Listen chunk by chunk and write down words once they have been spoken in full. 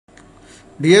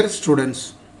Dear students,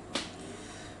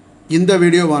 இந்த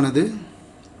வீடியோவானது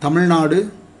தமிழ்நாடு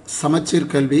சமச்சீர்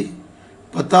கல்வி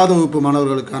 10வது வகுப்பு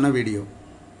மாணவர்களுக்கான வீடியோ.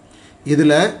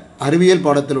 இதில் அறிவியல்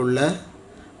பாடத்தில் உள்ள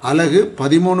அலகு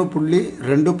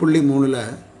 13.2.3ல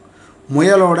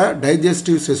முயலோட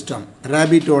டைஜஸ்டிவ் சிஸ்டம்,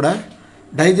 ராபிட்டோட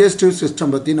டைஜஸ்டிவ்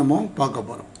சிஸ்டம் பற்றி நம்ம பார்க்க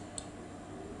போகிறோம்.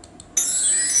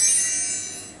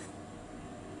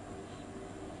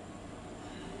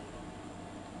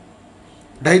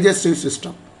 Digestive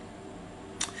system.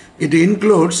 It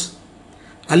includes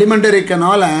alimentary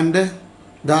canal and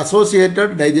the associated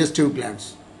digestive glands.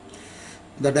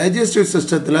 The digestive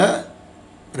system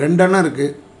ரெண்டெண்ண இருக்கு.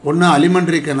 ஒன்று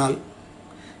alimentary canal,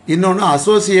 இன்னொன்று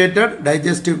associated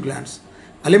digestive glands.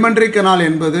 Alimentary canal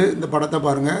என்பது இந்த படத்தை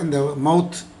பாருங்க, இந்த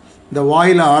மவுத், இந்த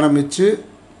வாயில் ஆரம்பித்து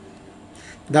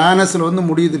டயானஸில் வந்து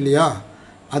முடியுது இல்லையா,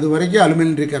 அது வரைக்கும்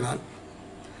alimentary canal.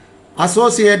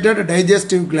 Associated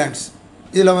digestive glands,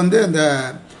 இதில் வந்து இந்த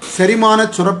செரிமான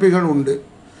சுரப்பிகள் உண்டு.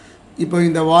 இப்போ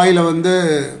இந்த வாயில் வந்து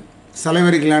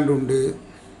சலைவரி கிளாண்ட் உண்டு,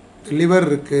 லிவர்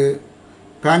இருக்குது,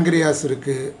 பேங்க்ரியாஸ்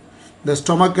இருக்குது, இந்த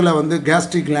ஸ்டொமக்கில் வந்து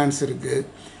கேஸ்ட்ரிக் கிளாண்ட்ஸ் இருக்குது.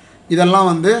 இதெல்லாம்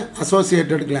வந்து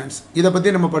அசோசியேட்டட் கிளாண்ட்ஸ். இதை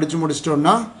பற்றி நம்ம படித்து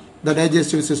முடிச்சிட்டோம்னா இந்த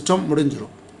டைஜஸ்டிவ் சிஸ்டம்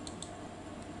முடிஞ்சிடும்.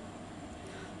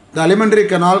 த அலிமெண்ட்ரி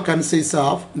கனால் கன்சிஸ்ட்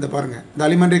ஆஃப், இந்த பாருங்கள், இந்த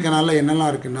அலிமெண்ட்ரி கனாலில்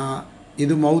என்னெல்லாம் இருக்குன்னா,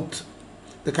 இது மவுத்,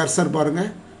 இந்த கர்சர்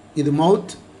பாருங்கள், இது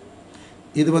மவுத்,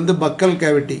 இது வந்து பக்கல்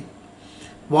கேவிட்டி,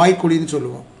 வாய்க்குழின்னு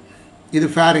சொல்லுவோம். இது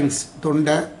ஃபேரிங்ஸ்,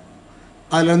 தொண்டை,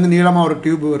 அதில் வந்து நீளமாக ஒரு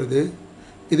டியூப் வருது,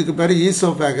 இதுக்கு பேர்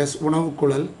ஈசோஃபேகஸ், உணவு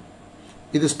குழல்.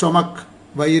 இது ஸ்டொமக்,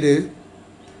 வயிறு.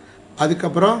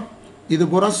 அதுக்கப்புறம் இது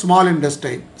பூரா ஸ்மால்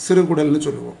இன்டெஸ்டைன், சிறுகுடல்னு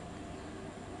சொல்லுவோம்.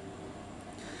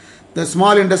 இந்த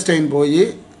ஸ்மால் இன்டெஸ்டைன் போய்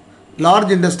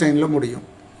லார்ஜ் இன்டெஸ்டைனில் முடியும்.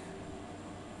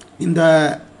 இந்த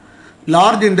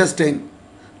லார்ஜ் இன்டெஸ்டைன்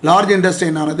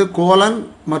ஆனது கோலன்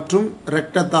மற்றும்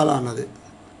ரெக்டத்தால் ஆனது.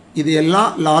 இது எல்லாம்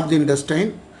லார்ஜ் இன்டெஸ்டைன்.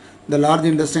 இந்த லார்ஜ்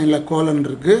இன்டெஸ்டைனில் கோலன்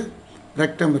இருக்குது,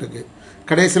 ரெக்டம் இருக்குது,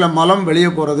 கடைசியில் மலம் வெளியே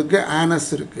போகிறதுக்கு ஆனஸ்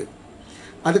இருக்குது.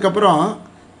 அதுக்கப்புறம்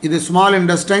இது ஸ்மால்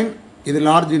இன்டெஸ்டைன், இது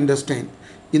லார்ஜ் இன்டெஸ்டைன்.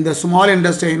 இந்த ஸ்மால்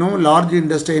இன்டெஸ்டைனும் லார்ஜ்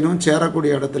இன்டெஸ்டைனும்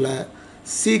சேரக்கூடிய இடத்துல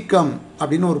சீக்கம்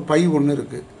அப்படின்னு ஒரு பை ஒன்று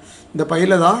இருக்குது. இந்த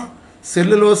பையில் தான்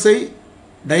செல்லுலோஸை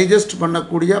டைஜஸ்ட்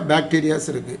பண்ணக்கூடிய பாக்டீரியாஸ்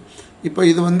இருக்குது. இப்போ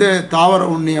இது வந்து தாவர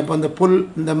உண்ணி, அப்போ அந்த புல்,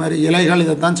 இந்த மாதிரி இலைகள்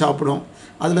இதை தான் சாப்பிடும்.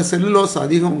 அதில் செல்லுலோஸ்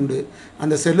அதிகம் உண்டு.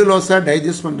 அந்த செல்லுலோஸை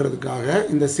டைஜஸ்ட் பண்ணுறதுக்காக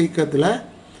இந்த சீக்கத்தில்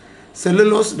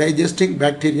செல்லுலோஸ் டைஜஸ்டிங்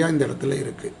பாக்டீரியா இந்த இடத்துல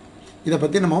இருக்குது. இதை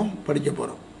பற்றி நம்ம படிக்க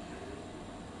போகிறோம்.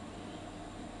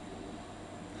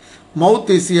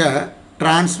 Mouth is a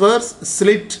transverse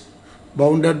slit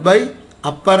bounded by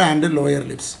upper and lower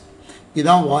lips.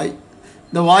 இதுதான் வாய்.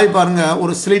 இந்த வாய் பாருங்கள்,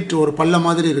 ஒரு ஸ்லிட், ஒரு பல்ல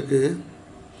மாதிரி இருக்குது.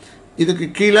 இதுக்கு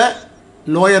கீழே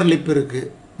லோயர் லிப் இருக்குது,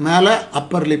 மேலே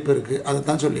அப்பர் லிப் இருக்குது. அதை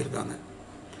தான் சொல்லியிருக்காங்க.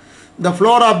 The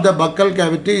floor of the பக்கல்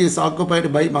cavity is occupied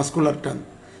by muscular tongue.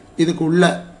 இதுக்கு உள்ள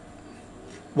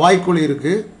வாய்க்குழி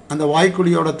இருக்குது. அந்த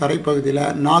வாய்க்குழியோட தரைப்பகுதியில்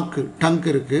நாக்கு, டங்க்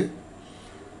இருக்குது.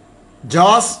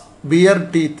 ஜாஸ், பியர்,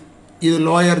 டீத், இது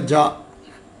லோயர் ஜா,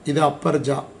 இது அப்பர்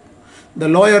ஜா. இந்த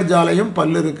லோயர் ஜாலையும்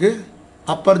பல் இருக்குது,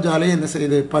 அப்பர் ஜாலையும் என்ன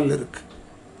செய்யுது, பல் இருக்குது.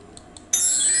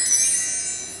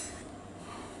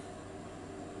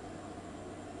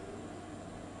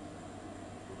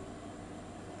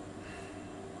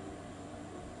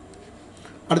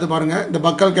 அடுத்து பாருங்கள், இந்த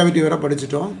பக்கல் கேவிட்டி வரை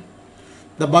படிச்சிட்டோம்.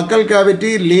 The buccal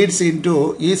cavity leads into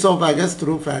esophagus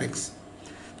through pharynx.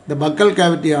 இந்த பக்கல்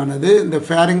கேவிட்டி ஆனது இந்த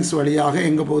ஃபேரிங்ஸ் வழியாக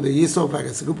எங்கே போகுது,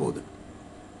 ஈசோஃபேகஸுக்கு போகுது.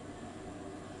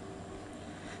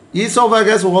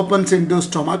 Oesophagus opens into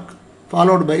stomach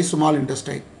followed by small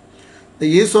intestine. இந்த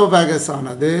ஈசோஃபேகஸ்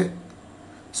ஆனது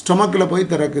ஸ்டொமக்கில்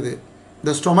போய் திறக்குது.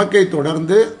 இந்த ஸ்டொமக்கை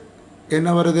தொடர்ந்து என்ன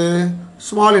வருது,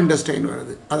 ஸ்மால் இன்டெஸ்டைன்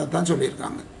வருது. அதைத்தான்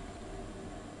சொல்லியிருக்காங்க.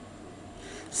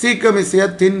 Caecum is a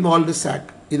thin walled chalk.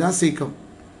 இதுதான் சீக்கம்.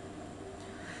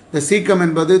 இந்த சீக்கம்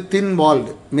என்பது தின்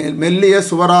வால்டு, மெல்லிய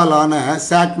சுவராலான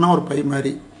சாக்னா ஒரு பை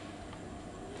மாதிரி.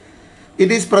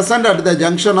 It is present at the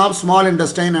junction of small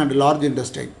intestine and large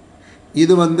intestine.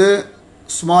 இது வந்து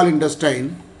ஸ்மால் இன்டெஸ்டைன்,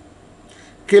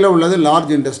 கீழே உள்ளது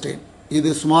லார்ஜ் இன்டெஸ்டைன்.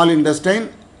 இது ஸ்மால் இன்டெஸ்டைன்,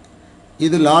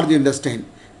 இது லார்ஜ் இன்டெஸ்டைன்.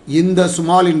 இந்த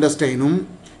ஸ்மால் இன்டெஸ்டைனும்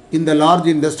இந்த லார்ஜ்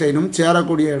இன்டெஸ்டைனும்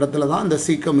சேரக்கூடிய இடத்துல தான் இந்த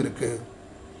சீக்கம் இருக்குது.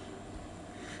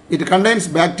 It contains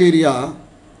bacteria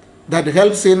that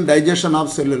helps in digestion of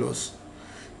cellulose.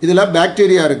 இதில்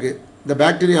பாக்டீரியா இருக்குது. இந்த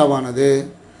பாக்டீரியாவானது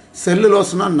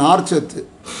செல்லுலோஸ்னால் நார்ச்சத்து.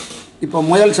 இப்போ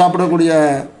முயல் சாப்பிடக்கூடிய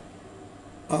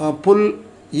புல்,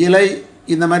 இலை,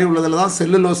 இந்த மாதிரி உள்ளதில் தான்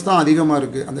செல்லுலோஸ் தான் அதிகமாக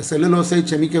இருக்குது. அந்த செல்லுலோஸை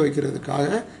செமிக்க வைக்கிறதுக்காக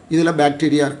இதில்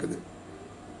பாக்டீரியா இருக்குது.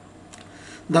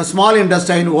 The small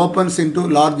intestine opens into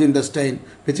large intestine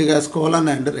which has colon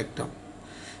and rectum.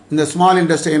 இந்த ஸ்மால்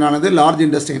இன்டெஸ்டைன் ஆனது லார்ஜ்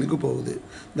இன்டெஸ்டைனுக்கு போகுது.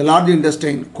 இந்த லார்ஜ்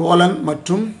இன்டெஸ்டைன் கோலன்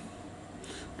மற்றும்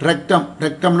ரெக்டம்,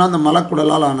 ரெக்டம்னா அந்த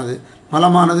மலக்குடலால் ஆனது,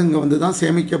 மலமானது இங்கே வந்து தான்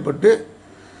சேமிக்கப்பட்டு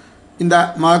இந்த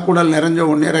மலக்குடல் நிறைஞ்ச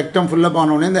உடனே ரெக்டம் ஃபுல்லப்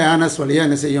ஆன உடனே இந்த ஆனஸ் வழியாக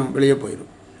என்ன செய்யும், வெளியே போயிடும்.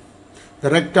 இந்த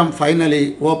rectum finally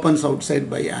opens out side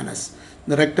by anus.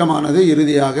 இந்த ரெக்டம் ஆனது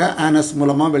இறுதியாக ஆனஸ்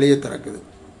மூலமாக வெளியே திறக்குது.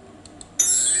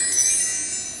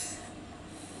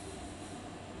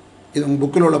 இது உங்கள்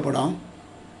புக்கில் உள்ள படம்.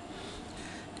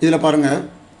 இதில் பாருங்கள்,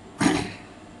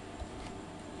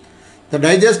 the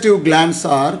digestive glands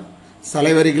are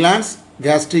salivary glands,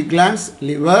 gastric glands,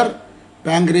 liver,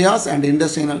 pancreas and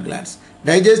intestinal glands.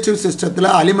 digestive சிஸ்டத்தில்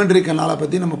alimentary canal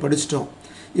பற்றி நம்ம படிச்சிட்டோம்.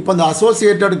 இப்போ இந்த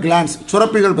associated glands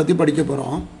சுரப்பிகள் பற்றி படிக்க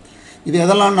போகிறோம். இது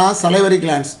எதெல்லாம்னா salivary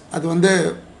glands, அது வந்து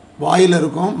வாயில்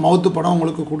இருக்கும், மவுத்து படம்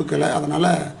உங்களுக்கு கொடுக்கல,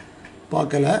 அதனால்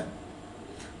பார்க்கல.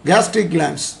 gastric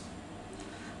glands,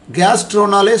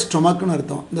 கேஸ்ட்ரோனாலே ஸ்டொமக்னு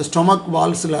அர்த்தம். இந்த ஸ்டொமக்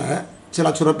வால்ஸில் சில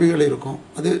சுரப்பிகள் இருக்கும்,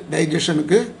 அது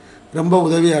டைஜஷனுக்கு ரொம்ப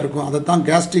உதவியாக இருக்கும், அதை தான்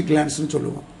கேஸ்ட்ரிக் கிளாண்ட்ஸ்னு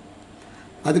சொல்லுவோம்.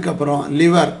 அதுக்கப்புறம்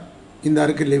லிவர், இந்த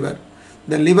இருக்குது லிவர்.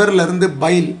 இந்த லிவர்லேருந்து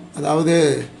பைல், அதாவது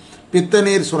பித்த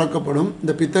நீர் சுரக்கப்படும்.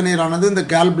 இந்த பித்த நீரானது இந்த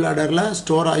கேல் பிளாடரில்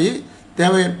ஸ்டோர் ஆகி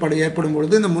தேவை ஏற்படும்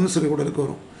பொழுது இந்த முன் சிறுகுடலுக்கு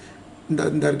வரும்.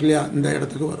 இந்த இருக்கு இல்லையா, இந்த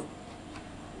இடத்துக்கு வரும்.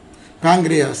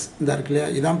 பேங்க்ரியாஸ், இந்த இருக்கு இல்லையா,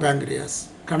 இதுதான் பேங்க்ரியாஸ்,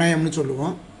 கணையம்னு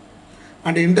சொல்லுவோம்.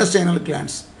 அண்ட் இன்டெஸ்டைனல்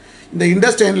கிளாண்ட்ஸ், இந்த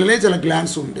இன்டெஸ்டைன்லேயே சில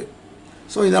கிளாண்ட்ஸ் உண்டு.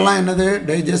 ஸோ இதெல்லாம் என்னது,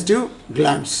 digestive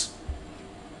glands.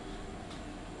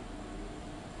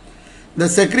 The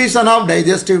secretion of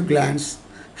digestive glands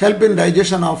help in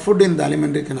digestion of food in the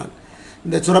alimentary canal.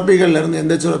 இந்த சுரப்பிகள்லேருந்து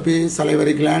எந்த சுரப்பி,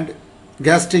 salivary gland,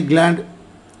 gastric gland,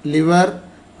 liver,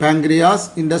 pancreas,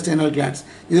 intestinal glands,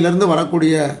 இதிலிருந்து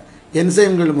வரக்கூடிய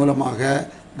என்சைம்கள் மூலமாக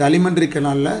இந்த alimentary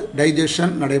canalல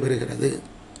டைஜஷன் நடைபெறுகிறது.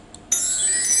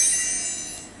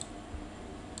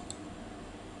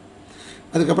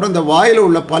 அதுக்கப்புறம் இந்த வாயில்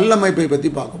உள்ள பல்லமைப்பை பற்றி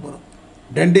பார்க்க போகிறோம்.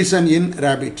 டென்டிஷன் இன்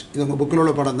ரேபிட், இது உங்கள் புக்கில்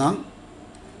உள்ள படம் தான்.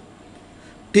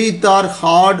 Teeth R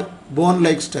heart phone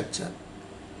like structure.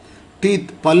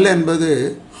 Teeth, பல் என்பது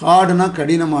ஹார்டுனா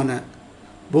கடினமான,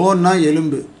 போன்னா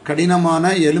எலும்பு,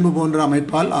 கடினமான எலும்பு போன்ற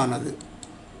அமைப்பால் ஆனது.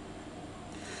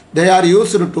 They are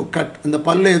used to cut, அந்த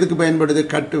பல்லு எதுக்கு பயன்படுது,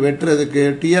 கட்டு வெட்டுறதுக்கு,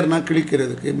 டியர்னா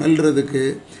கிழிக்கிறதுக்கு, மெல்றதுக்கு,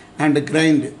 அண்ட்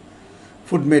கிரைண்ட்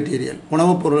ஃபுட் மெட்டீரியல்,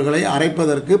 உணவுப் பொருள்களை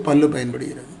அரைப்பதற்கு பல்லு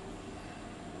பயன்படுகிறது.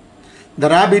 The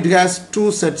rabbit has 2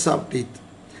 sets of teeth.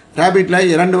 ராபிட்டில்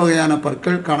 2 வகையான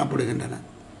பற்கள் காணப்படுகின்றன.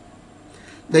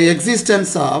 The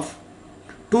existence of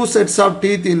 2 sets of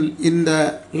teeth in the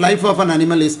life of an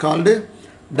animal is called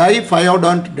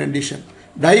diphyodont dentition.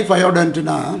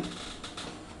 Diphyodonட்னா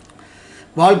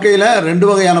வாழ்க்கையில் 2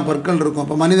 வகையான பற்கள் இருக்கும்.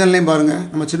 இப்போ மனிதன்லையும் பாருங்கள்,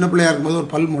 நம்ம சின்ன பிள்ளையாக இருக்கும்போது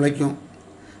ஒரு பல் முளைக்கும்,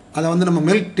 அதை வந்து நம்ம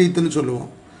மில்க் டீத்துன்னு சொல்லுவோம்.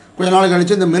 கொஞ்ச நாள்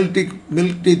கழித்து இந்த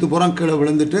மில்க் டீத்து பூரா கீழே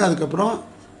விழுந்துட்டு அதுக்கப்புறம்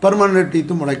பெர்மனன்ட்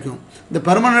டீத்து முளைக்கும். இந்த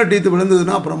பெர்மனன்ட் டீத்து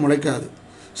விழுந்ததுன்னா அப்புறம் முளைக்காது.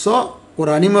 ஸோ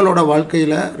ஒரு அனிமலோட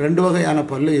வாழ்க்கையில் 2 வகையான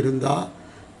பல் இருந்தால்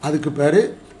அதுக்கு பேர்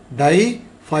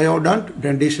டைஃபயோடன்ட்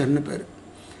டென்டிஷன்னு பேர்.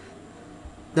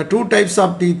 The 2 types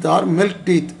of teeth are milk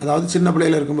teeth, அதாவது சின்ன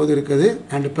பிள்ளையில் இருக்கும்போது இருக்குது,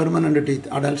 அண்ட் பெர்மனன்ட் டீத்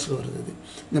அடல்ட்ஸில் வருது.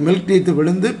 இந்த மில்க் டீத்து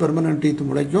விழுந்து பெர்மனன்ட் டீத்து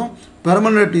முளைக்கும்,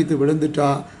 பெர்மனன்ட் டீத்து விழுந்துட்டா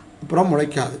அப்புறம்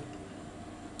முளைக்காது.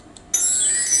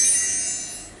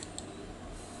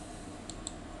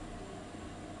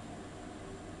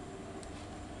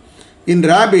 In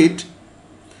rabbit,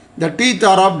 the teeth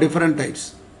are of different types.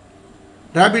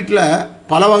 Rabbitல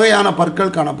பல வகையான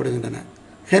பற்கள் காணப்படுகின்றன.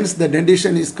 Hence the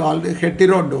dentition is called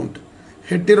heterodont.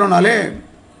 ஹெட்டிரோனாலே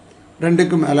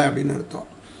 2க்கு மேலே அப்படின்னு அர்த்தம்.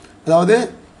 அதாவது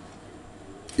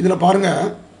இதில் பாருங்கள்,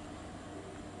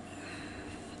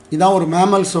 இதான் ஒரு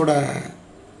மேமல்ஸோட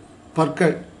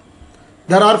பற்கள்.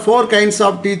 There are 4 kinds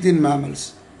of teeth in mammals.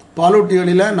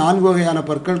 பாலூட்டிகளில் 4 வகையான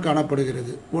பற்கள்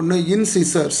காணப்படுகிறது. ஒன்று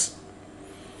இன்சிசர்ஸ்,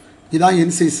 இதுதான்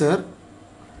இன்சிசர்,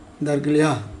 இந்த இருக்கு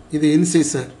இல்லையா, இது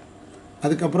இன்சிசர்.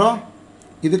 அதுக்கப்புறம்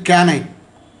இது கேனைன்,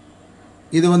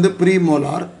 இது வந்து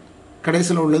ப்ரீமோலார்,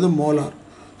 கடைசியில் உள்ளது மோலார்.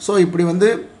 ஸோ இப்படி வந்து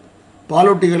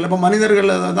பாலூட்டிகளில், இப்போ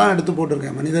மனிதர்களில் தான் எடுத்து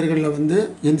போட்டிருக்கேன். மனிதர்களில் வந்து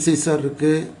இன்சிசர்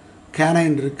இருக்குது,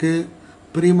 கேனைன் இருக்குது,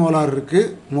 ப்ரீமோலார்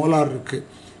இருக்குது, மோலார் இருக்குது.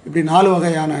 இப்படி 4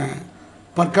 வகையான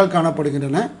பற்கள்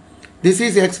காணப்படுகின்றன. This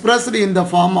is expressed in the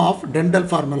form of dental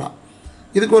formula.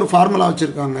 இதுக்கு ஒரு ஃபார்முலா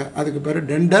வச்சுருக்காங்க, அதுக்கு பேர்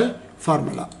dental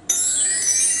formula.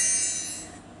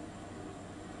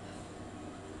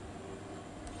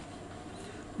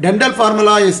 Dental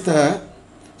formula is the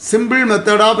simple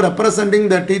method of representing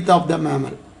the teeth of the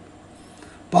mammal.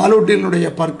 பாலூட்டினுடைய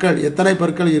பற்கள் எத்தனை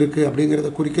பற்கள் இருக்குது அப்படிங்கிறத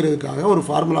குறிக்கிறதுக்காக ஒரு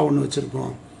ஃபார்முலா ஒன்று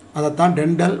வச்சுருக்கோம், அதைத்தான்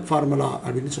டென்டல் ஃபார்முலா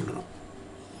அப்படின்னு சொல்கிறோம்.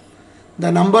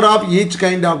 The number of each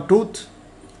kind of tooth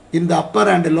in the upper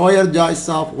and lower jaws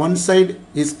of one side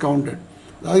is counted.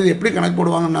 அதாவது இது எப்படி கணக்கு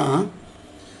போடுவாங்கன்னா,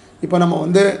 இப்போ நம்ம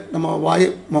வந்து நம்ம வாய்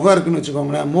முகம் இருக்குதுன்னு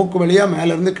வச்சுக்கோங்களேன், மூக்கு வழியாக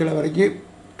மேலேருந்து கீழே வரைக்கும்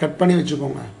கட் பண்ணி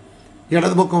வச்சுக்கோங்க.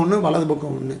 இடது பக்கம் ஒன்று, வலது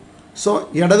பக்கம் ஒன்று. ஸோ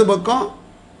இடது பக்கம்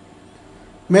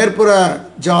மேற்புற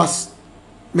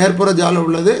ஜால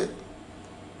உள்ளது,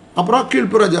 அப்புறம்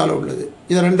கீழ்ப்புற ஜால உள்ளது.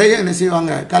 இதை ரெண்டையும் என்ன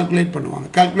செய்வாங்க, கால்குலேட் பண்ணுவாங்க.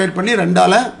 கால்குலேட் பண்ணி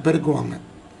 2ஆல் பெருக்குவாங்க.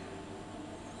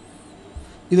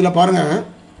 இதில் பாருங்கள்,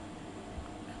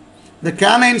 இந்த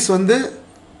கேனைன்ஸ் வந்து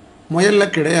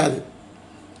முயலில் கிடையாது.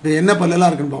 இது என்ன பல்லெல்லாம்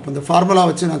இருக்குன்னு பார்ப்போம். இந்த ஃபார்முலா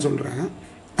வச்சு நான் சொல்கிறேன்.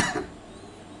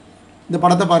 இந்த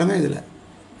படத்தை பாருங்கள். இதில்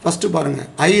ஃபஸ்ட்டு பாருங்கள்,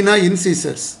 ஐனா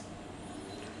இன்சீசர்ஸ்.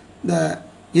 இந்த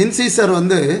இன்சீசர்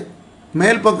வந்து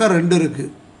மேல் பக்கம் 2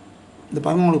 இருக்குது. இந்த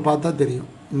பாருங்கள், உங்களுக்கு பார்த்தா தெரியும்.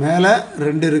 மேலே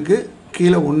 2 இருக்குது,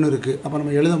 கீழே 1 இருக்குது. அப்போ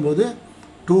நம்ம எழுதும்போது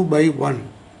 2/1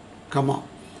 கமா.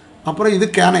 அப்புறம் இது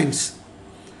கேனைன்ஸ்.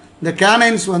 இந்த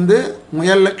கேனைன்ஸ் வந்து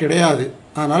முயலில் கிடையாது,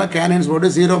 அதனால் கேனைன்ஸ் போட்டு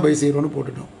 0/0ன்னு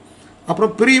போட்டுட்டோம்.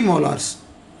 அப்புறம் ப்ரீமோலார்ஸ்.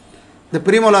 இந்த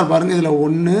ப்ரீமோலார் பாருங்கள், இதில்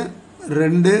 1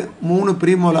 2 3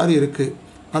 ப்ரீமோலார் இருக்குது,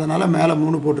 அதனால் மேலே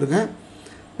 3 போட்டிருக்கேன்.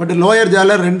 பட் லோயர்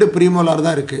ஜால 2 ப்ரீமோலார்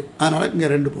தான் இருக்குது, அதனால் இங்கே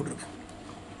 2 போட்டிருக்கேன்.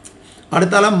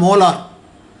 அடுத்தால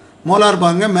மோலார்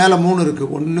பாருங்கள், மேலே 3 இருக்குது,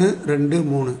 1 2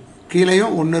 3,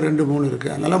 கீழேயும் 1 2 3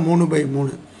 இருக்குது, அதனால்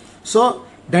 3/3. ஸோ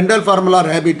டென்டல் ஃபார்முலா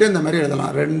ரேபிட்டு இந்த மாதிரி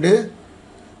எழுதலாம். 2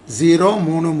 0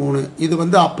 3 3. இது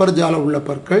வந்து அப்பர் ஜால உள்ள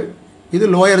பற்கள், இது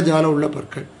லோயர் ஜால உள்ள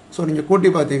பற்கள். ஸோ நீங்கள் கூட்டி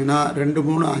பார்த்தீங்கன்னா 2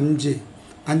 3 5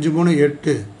 5 3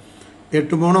 8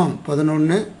 8 3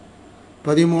 11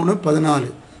 13 14.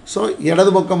 ஸோ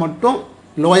இடது பக்கம் மட்டும்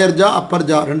லோயர் ஜா அப்பர்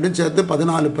ஜா ரெண்டும் சேர்த்து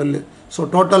 14 பல். ஸோ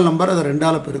டோட்டல் நம்பர் அதை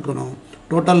 2ஆல் பெருக்கணும்.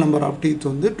 டோட்டல் நம்பர் ஆஃப் டீத்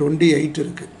வந்து 28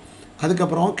 இருக்குது.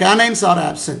 அதுக்கப்புறம் கேனைன்ஸ் ஆர்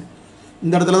ஆப்சன்ட்.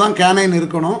 இந்த இடத்துல தான் கேனைன்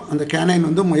இருக்கணும், அந்த கேனைன்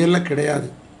வந்து முயலில் கிடையாது.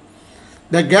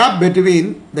 The gap between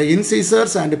the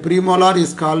incisors and premolar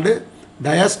is called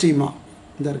diastema.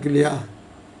 இந்த இருக்கு இல்லையா,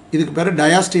 இதுக்கு பேர்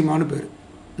டயாஸ்டீமான்னு பேர்.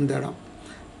 இந்த இடம்,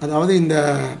 அதாவது இந்த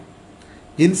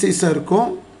இன்சிசருக்கும்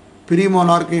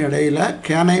ப்ரீமோலாருக்கும் இடையில்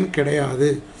கேனைன் கிடையாது.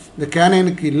 இந்த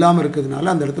கேனைனுக்கு இல்லாமல்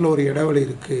இருக்கிறதுனால அந்த இடத்துல ஒரு இடைவெளி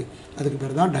இருக்குது, அதுக்கு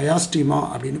பேர் தான் டயாஸ்டீமா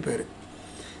அப்படின்னு பேர்.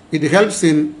 It helps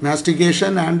in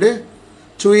mastication and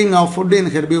chewing of food in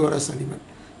herbivorous animal.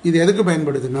 இது எதுக்கு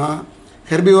பயன்படுதுன்னா,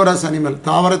 ஹெர்பிவோரஸ் அனிமல்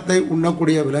தாவரத்தை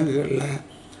உண்ணக்கூடிய விலங்குகளில்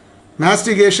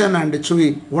மாஸ்டிகேஷன் அண்ட்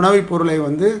சூயிங் உணவுப் பொருளை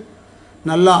வந்து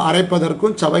நல்லா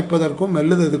அரைப்பதற்கும் சவைப்பதற்கும்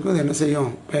மெல்லுவதற்கும் இது என்ன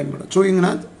செய்யும், பயன்படும்.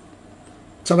 சூயிங்னா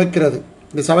சவைக்கிறது,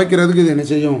 இந்த சவைக்கிறதுக்கு இது என்ன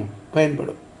செய்யும்,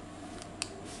 பயன்படும்.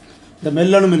 இந்த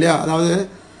மெல்லணும் இல்லையா, அதாவது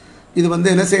இது வந்து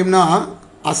என்ன செய்யும்னா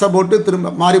அசை போட்டு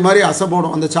திரும்ப மாறி மாறி அசை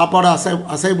போடும். அந்த சாப்பாடு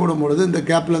அசை போடும் பொழுது இந்த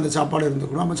கேப்பில் அந்த சாப்பாடு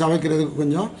இருந்துக்கணும், நம்ம சவைக்கிறதுக்கு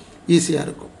கொஞ்சம் ஈஸியாக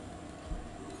இருக்கும்.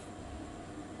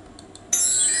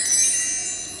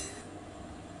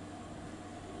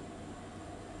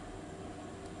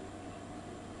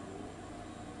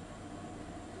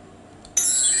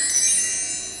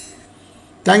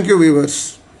 Thank you viewers.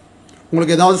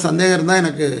 உங்களுக்கு ஏதாவது சந்தேகம் இருந்தால்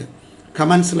எனக்கு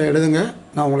கமெண்ட்ஸில் எழுதுங்க,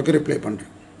 நான் உங்களுக்கு ரிப்ளை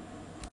பண்ணுறேன்.